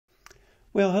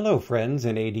Well, hello friends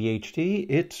in ADHD.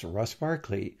 It's Russ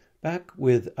Barkley, back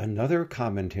with another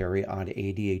commentary on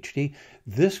ADHD,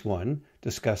 this one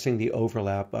discussing the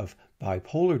overlap of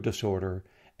bipolar disorder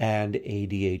and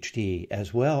ADHD,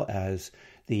 as well as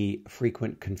the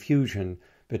frequent confusion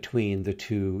between the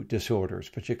two disorders,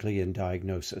 particularly in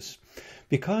diagnosis.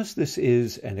 Because this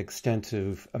is an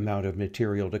extensive amount of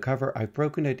material to cover, I've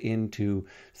broken it into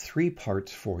three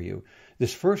parts for you.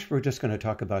 This first, we're just going to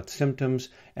talk about symptoms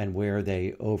and where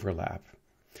they overlap.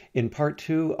 In part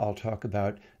two, I'll talk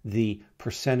about the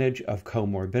percentage of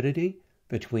comorbidity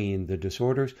between the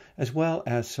disorders, as well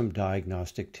as some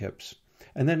diagnostic tips.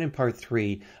 And then in part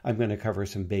three, I'm going to cover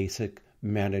some basic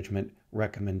management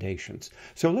recommendations.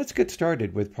 So let's get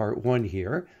started with part one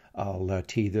here. I'll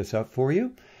tee this up for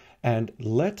you. And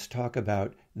let's talk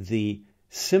about the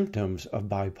symptoms of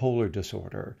bipolar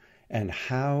disorder and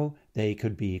how they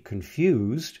could be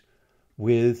confused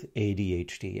with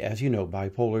ADHD. As you know,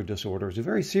 bipolar disorder is a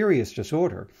very serious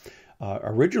disorder,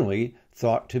 originally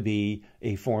thought to be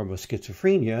a form of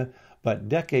schizophrenia, but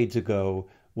decades ago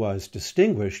was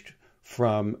distinguished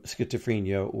from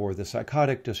schizophrenia or the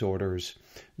psychotic disorders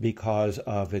because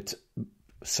of its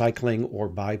cycling or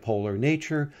bipolar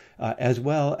nature, as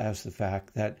well as the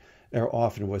fact that there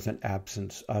often was an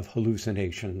absence of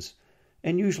hallucinations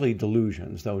and usually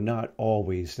delusions, though not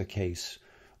always the case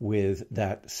with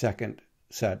that second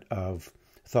set of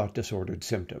thought disordered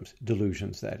symptoms,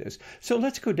 delusions that is. So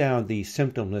let's go down the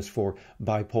symptom list for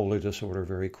bipolar disorder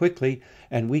very quickly,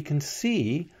 and we can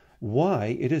see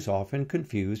why it is often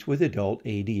confused with adult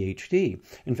ADHD.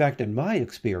 In fact, in my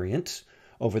experience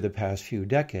over the past few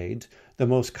decades, the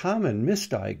most common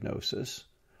misdiagnosis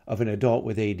of an adult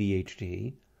with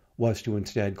ADHD was to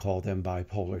instead call them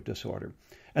bipolar disorder.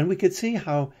 And we could see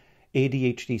how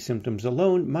ADHD symptoms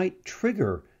alone might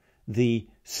trigger the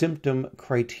symptom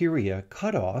criteria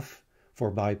cutoff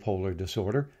for bipolar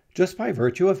disorder just by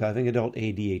virtue of having adult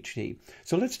ADHD.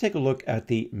 So let's take a look at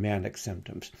the manic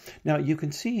symptoms. Now you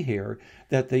can see here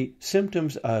that the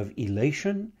symptoms of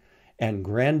elation and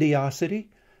grandiosity,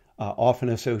 often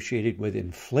associated with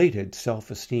inflated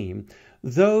self-esteem,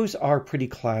 those are pretty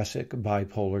classic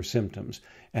bipolar symptoms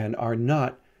and are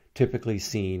not typically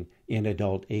seen in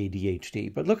adult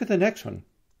ADHD. But look at the next one,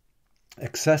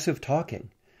 excessive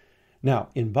talking. Now,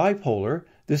 in bipolar,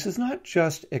 this is not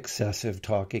just excessive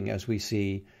talking as we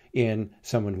see in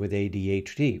someone with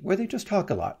ADHD, where they just talk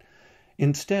a lot.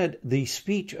 Instead, the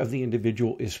speech of the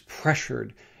individual is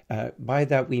pressured. By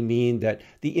that, we mean that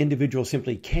the individual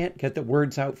simply can't get the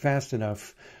words out fast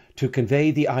enough to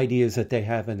convey the ideas that they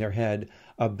have in their head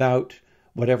about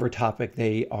whatever topic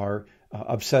they are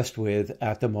obsessed with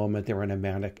at the moment they're in a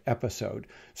manic episode.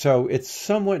 So it's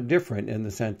somewhat different in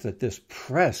the sense that this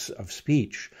press of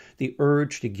speech, the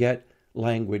urge to get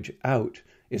language out,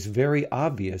 is very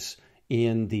obvious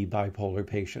in the bipolar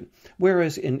patient,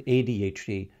 whereas in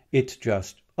ADHD, it's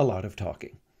just a lot of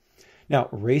talking. Now,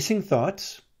 racing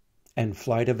thoughts and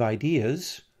flight of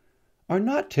ideas are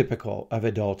not typical of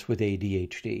adults with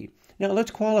ADHD. Now,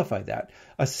 let's qualify that.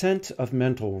 A sense of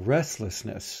mental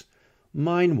restlessness,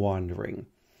 mind wandering,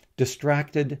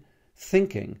 distracted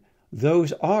thinking,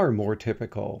 those are more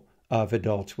typical of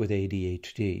adults with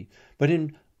ADHD. But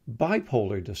in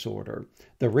bipolar disorder,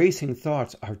 the racing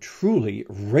thoughts are truly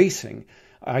racing.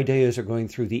 Ideas are going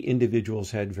through the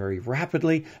individual's head very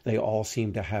rapidly. They all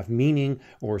seem to have meaning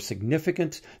or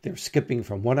significance. They're skipping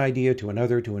from one idea to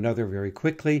another very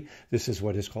quickly. This is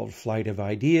what is called flight of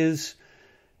ideas.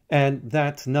 And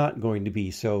that's not going to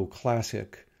be so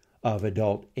classic of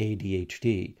adult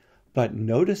ADHD. But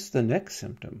notice the next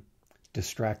symptom,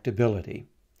 distractibility.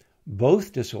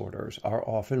 Both disorders are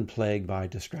often plagued by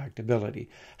distractibility.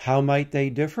 How might they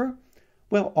differ?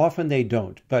 Well, often they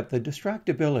don't, but the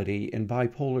distractibility in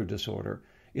bipolar disorder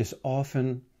is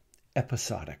often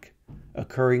episodic,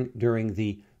 occurring during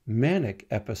the manic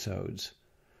episodes,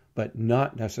 but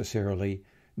not necessarily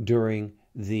during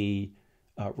the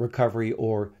recovery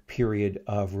or period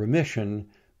of remission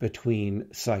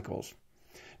between cycles.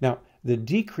 Now, the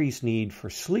decreased need for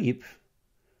sleep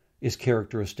is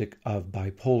characteristic of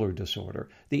bipolar disorder.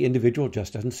 The individual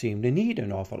just doesn't seem to need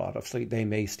an awful lot of sleep. They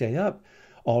may stay up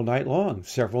all night long,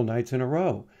 several nights in a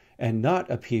row, and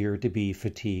not appear to be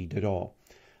fatigued at all.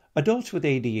 Adults with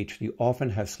ADHD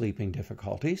often have sleeping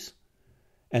difficulties,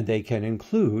 and they can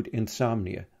include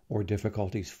insomnia or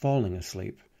difficulties falling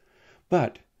asleep.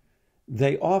 But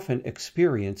they often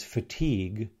experience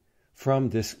fatigue from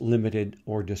this limited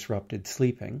or disrupted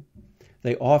sleeping.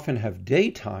 They often have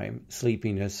daytime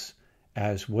sleepiness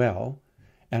as well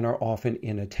and are often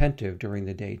inattentive during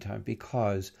the daytime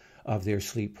because of their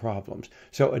sleep problems.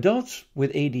 So adults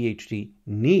with ADHD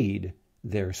need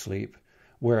their sleep,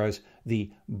 whereas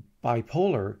the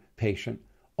bipolar patient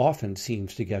often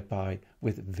seems to get by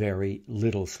with very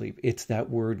little sleep. It's that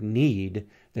word need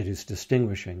that is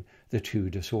distinguishing the two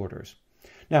disorders.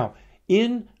 Now,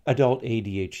 in adult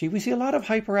ADHD, we see a lot of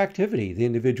hyperactivity. The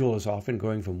individual is often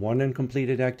going from one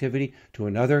uncompleted activity to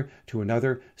another,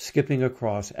 skipping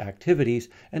across activities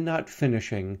and not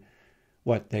finishing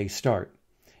what they start.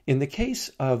 In the case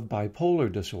of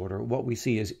bipolar disorder, what we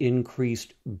see is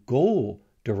increased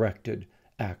goal-directed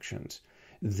actions.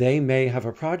 They may have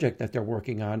a project that they're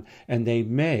working on, and they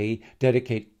may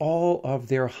dedicate all of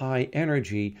their high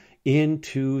energy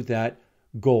into that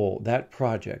goal, that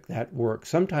project, that work.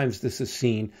 Sometimes this is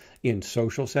seen in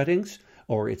social settings,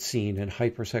 or it's seen in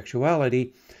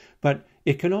hypersexuality, but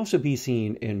it can also be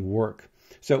seen in work.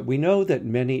 So we know that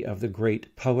many of the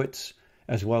great poets,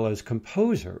 as well as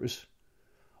composers,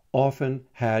 often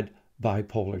had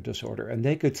bipolar disorder, and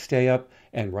they could stay up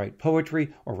and write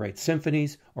poetry or write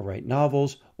symphonies or write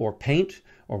novels or paint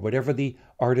or whatever the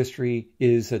artistry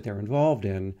is that they're involved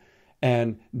in,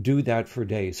 and do that for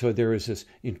days. So there is this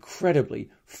incredibly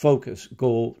focused,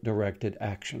 goal-directed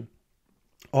action,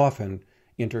 often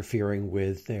interfering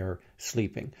with their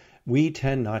sleeping. We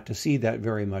tend not to see that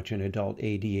very much in adult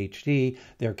ADHD.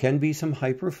 There can be some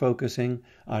hyper-focusing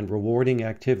on rewarding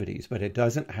activities, but it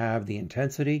doesn't have the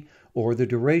intensity or the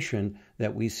duration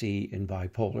that we see in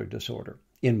bipolar disorder,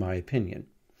 in my opinion.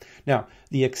 Now,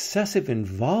 the excessive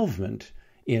involvement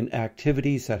in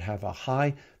activities that have a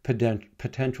high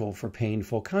potential for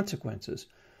painful consequences,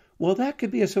 well, that could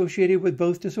be associated with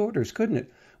both disorders, couldn't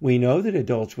it? We know that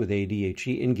adults with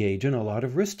ADHD engage in a lot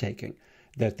of risk-taking,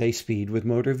 that they speed with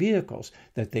motor vehicles,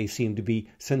 that they seem to be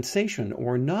sensation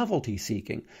or novelty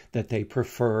seeking, that they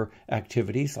prefer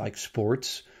activities like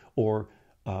sports or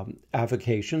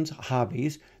avocations,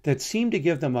 hobbies that seem to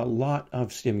give them a lot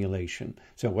of stimulation.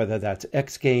 So whether that's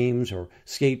X Games or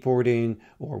skateboarding,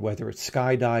 or whether it's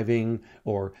skydiving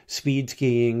or speed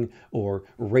skiing or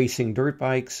racing dirt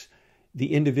bikes,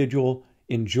 the individual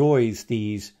enjoys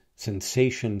these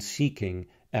sensation-seeking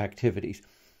activities.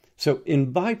 So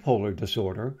in bipolar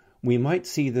disorder, we might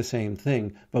see the same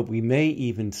thing, but we may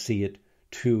even see it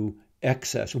to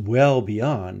excess, well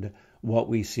beyond what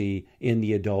we see in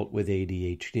the adult with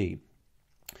ADHD.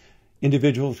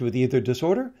 Individuals with either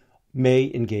disorder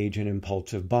may engage in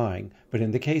impulsive buying, but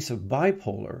in the case of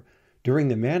bipolar, during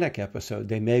the manic episode,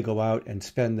 they may go out and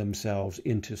spend themselves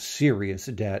into serious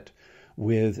debt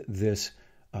with this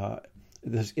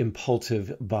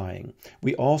impulsive buying.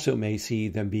 We also may see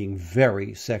them being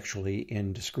very sexually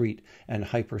indiscreet and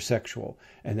hypersexual,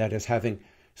 and that is having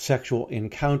sexual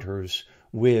encounters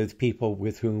with people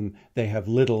with whom they have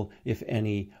little, if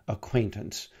any,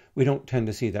 acquaintance. We don't tend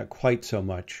to see that quite so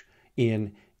much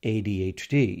in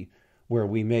ADHD, where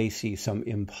we may see some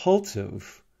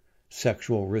impulsive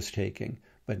sexual risk-taking,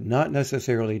 but not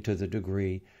necessarily to the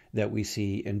degree that we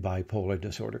see in bipolar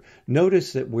disorder.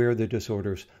 Notice that where the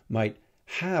disorders might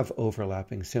have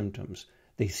overlapping symptoms,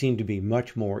 they seem to be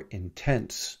much more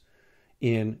intense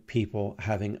in people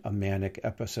having a manic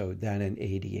episode than in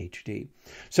ADHD.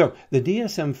 So the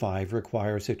DSM-5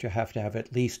 requires that you have to have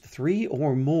at least 3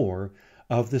 or more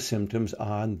of the symptoms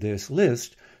on this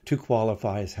list to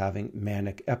qualify as having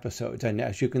manic episodes. And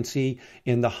as you can see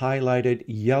in the highlighted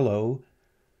yellow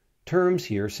terms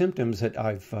here, symptoms that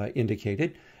I've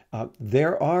indicated,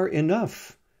 there are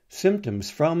enough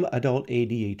symptoms from adult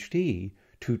ADHD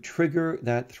to trigger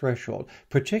that threshold,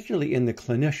 particularly in the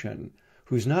clinician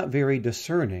who's not very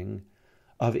discerning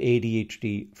of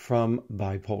ADHD from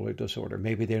bipolar disorder.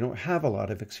 Maybe they don't have a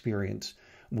lot of experience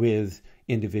with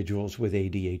individuals with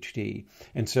ADHD,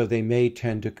 and so they may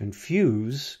tend to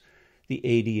confuse the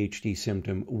ADHD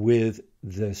symptom with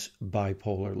this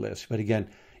bipolar list. But again,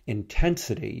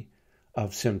 intensity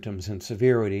of symptoms and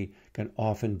severity can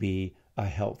often be a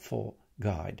helpful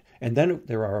guide. And then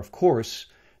there are, of course,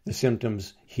 the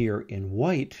symptoms here in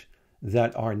white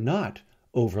that are not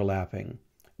overlapping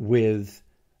with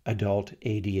adult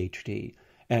ADHD.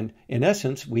 And in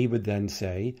essence, we would then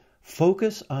say,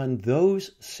 focus on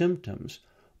those symptoms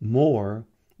more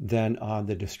than on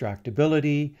the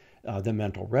distractibility, the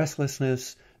mental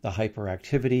restlessness, the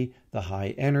hyperactivity, the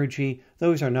high energy.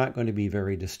 Those are not going to be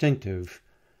very distinctive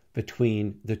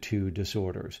between the two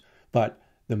disorders. But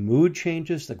the mood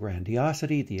changes, the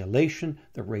grandiosity, the elation,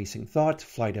 the racing thoughts,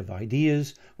 flight of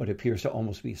ideas, what appears to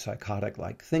almost be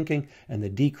psychotic-like thinking, and the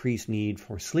decreased need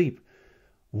for sleep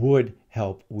would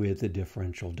help with the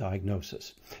differential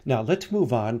diagnosis. Now let's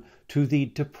move on to the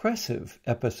depressive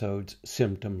episodes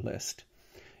symptom list.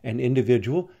 An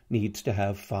individual needs to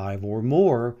have 5 or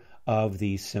more of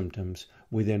these symptoms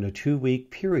within a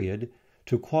 2-week period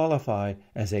to qualify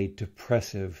as a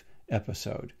depressive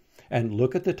episode. And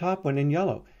look at the top one in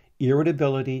yellow,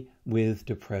 irritability with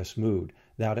depressed mood.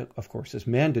 That, of course, is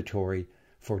mandatory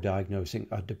for diagnosing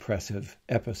a depressive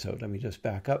episode. Let me just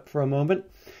back up for a moment.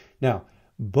 Now,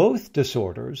 both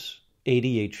disorders,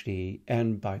 ADHD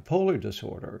and bipolar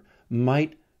disorder,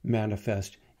 might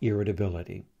manifest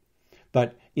irritability.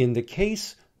 But in the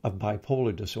case of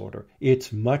bipolar disorder,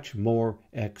 it's much more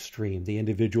extreme. The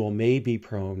individual may be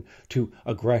prone to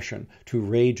aggression, to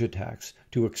rage attacks,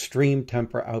 to extreme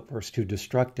temper outbursts, to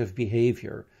destructive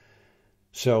behavior.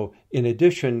 So in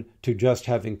addition to just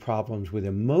having problems with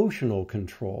emotional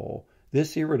control,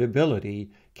 this irritability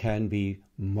can be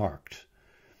marked.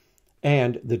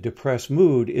 And the depressed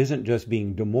mood isn't just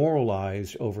being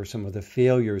demoralized over some of the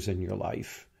failures in your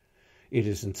life. It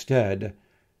is instead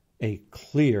a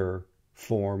clear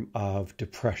form of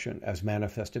depression as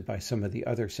manifested by some of the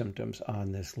other symptoms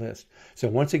on this list. So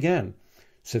once again,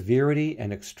 severity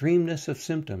and extremeness of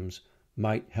symptoms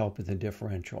might help in the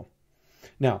differential.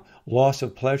 Now, loss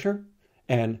of pleasure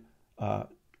and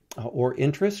or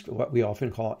interest, what we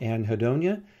often call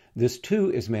anhedonia, this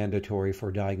too is mandatory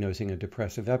for diagnosing a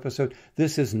depressive episode.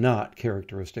 This is not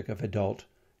characteristic of adult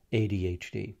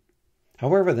ADHD.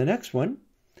 However, the next one,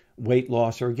 weight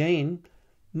loss or gain,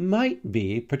 might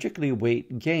be, particularly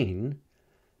weight gain,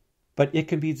 but it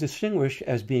can be distinguished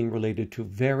as being related to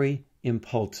very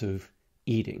impulsive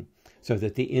eating, so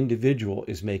that the individual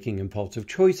is making impulsive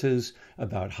choices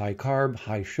about high carb,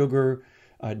 high sugar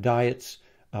diets,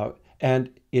 and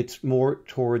it's more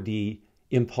toward the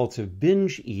impulsive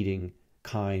binge eating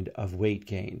kind of weight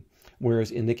gain.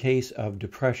 Whereas in the case of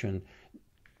depression,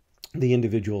 the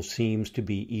individual seems to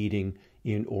be eating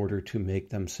in order to make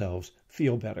themselves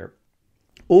feel better.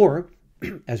 Or,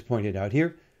 as pointed out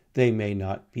here, they may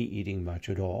not be eating much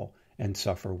at all and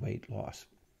suffer weight loss.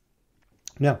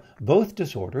 Now, both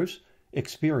disorders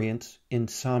experience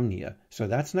insomnia, so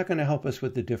that's not going to help us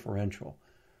with the differential.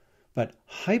 But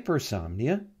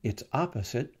hypersomnia, its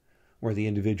opposite, where the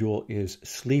individual is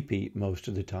sleepy most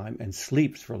of the time and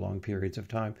sleeps for long periods of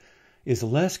time, is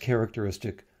less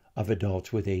characteristic of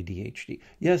adults with ADHD.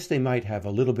 Yes, they might have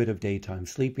a little bit of daytime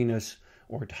sleepiness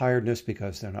or tiredness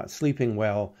because they're not sleeping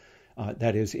well.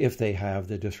 That is, if they have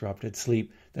the disrupted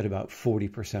sleep that about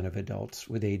 40% of adults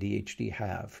with ADHD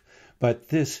have. But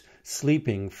this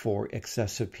sleeping for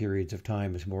excessive periods of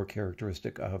time is more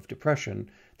characteristic of depression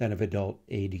than of adult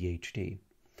ADHD.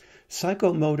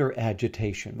 Psychomotor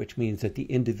agitation, which means that the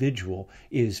individual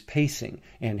is pacing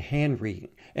and hand-wringing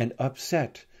and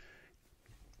upset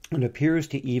and appears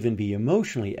to even be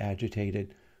emotionally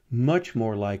agitated, much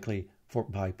more likely for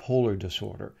bipolar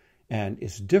disorder, and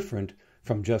is different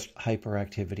from just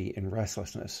hyperactivity and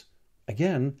restlessness,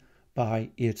 again, by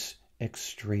its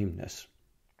extremeness.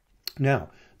 Now,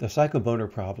 the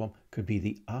psychomotor problem could be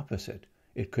the opposite.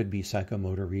 It could be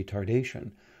psychomotor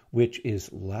retardation, which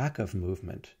is lack of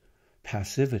movement,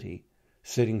 passivity,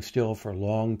 sitting still for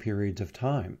long periods of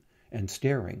time, and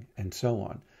staring, and so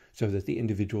on, so that the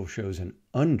individual shows an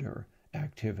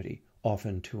underactivity,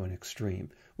 often to an extreme.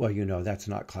 Well, you know, that's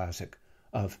not classic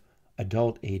of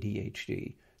adult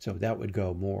ADHD. So that would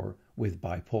go more with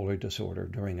bipolar disorder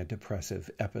during a depressive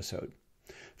episode.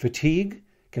 Fatigue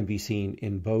can be seen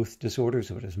in both disorders,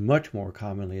 but is much more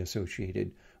commonly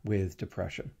associated with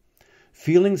depression.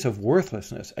 Feelings of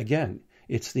worthlessness, again,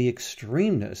 it's the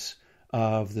extremeness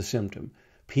of the symptom.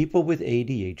 People with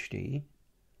ADHD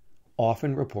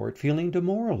often report feeling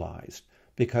demoralized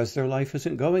because their life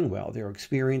isn't going well. They're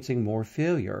experiencing more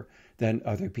failure than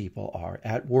other people are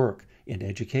at work, in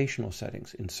educational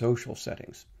settings, in social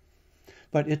settings.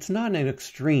 But it's not an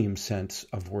extreme sense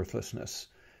of worthlessness,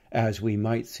 as we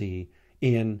might see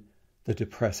in the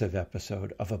depressive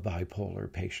episode of a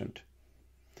bipolar patient.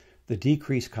 The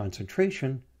decreased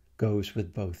concentration goes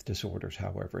with both disorders,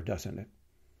 however, doesn't it?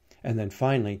 And then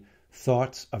finally,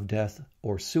 thoughts of death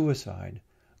or suicide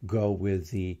go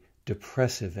with the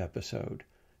depressive episode,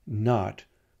 not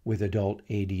with adult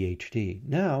ADHD.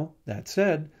 Now, that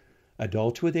said,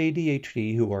 adults with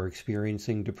ADHD who are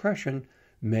experiencing depression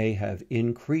may have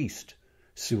increased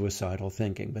suicidal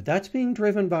thinking, but that's being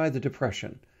driven by the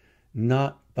depression,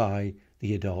 not by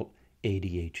the adult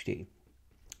ADHD.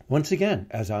 Once again,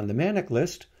 as on the manic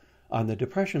list, on the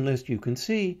depression list, you can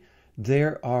see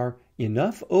there are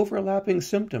enough overlapping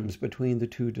symptoms between the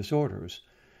two disorders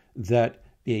that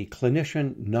a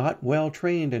clinician not well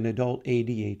trained in adult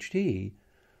ADHD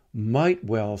might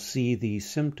well see these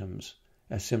symptoms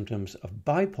as symptoms of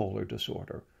bipolar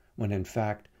disorder, when in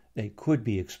fact they could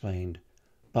be explained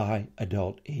by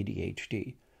adult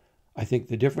ADHD. I think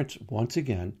the difference, once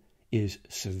again, is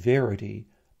severity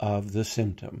of the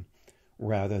symptom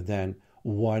rather than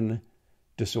one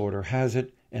disorder has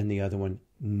it and the other one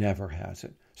never has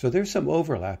it. So there's some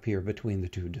overlap here between the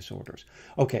two disorders.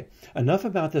 Okay, enough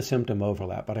about the symptom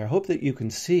overlap, but I hope that you can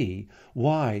see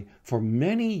why for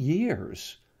many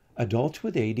years adults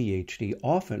with ADHD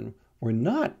often were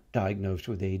not diagnosed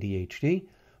with ADHD,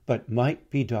 but might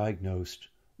be diagnosed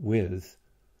with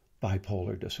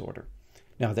bipolar disorder.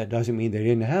 Now, that doesn't mean they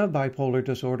didn't have bipolar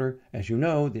disorder. As you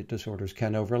know, the disorders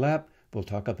can overlap. We'll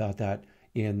talk about that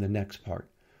in the next part.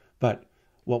 But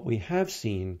what we have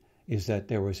seen is that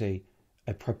there was a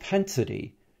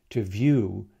propensity to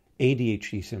view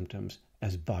ADHD symptoms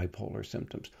as bipolar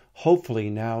symptoms. Hopefully,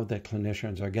 now that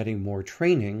clinicians are getting more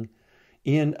training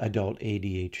in adult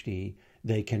ADHD,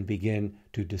 they can begin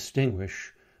to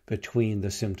distinguish between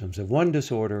the symptoms of one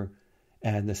disorder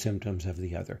and the symptoms of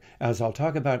the other. As I'll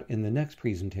talk about in the next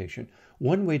presentation,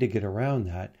 one way to get around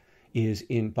that is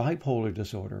in bipolar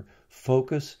disorder,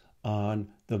 focus on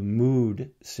the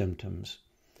mood symptoms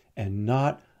and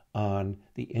not on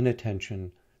the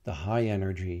inattention, the high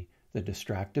energy, the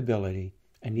distractibility,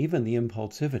 and even the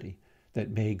impulsivity that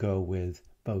may go with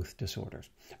both disorders.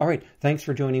 All right, thanks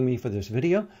for joining me for this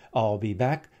video. I'll be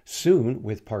back soon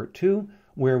with part 2,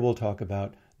 where we'll talk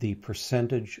about the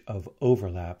percentage of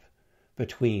overlap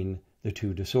between the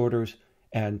two disorders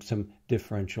and some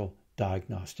differential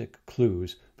diagnostic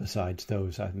clues besides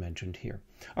those I've mentioned here.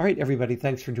 All right, everybody,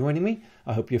 thanks for joining me.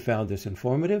 I hope you found this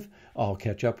informative. I'll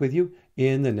catch up with you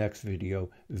in the next video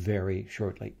very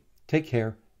shortly. Take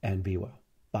care and be well.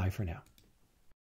 Bye for now.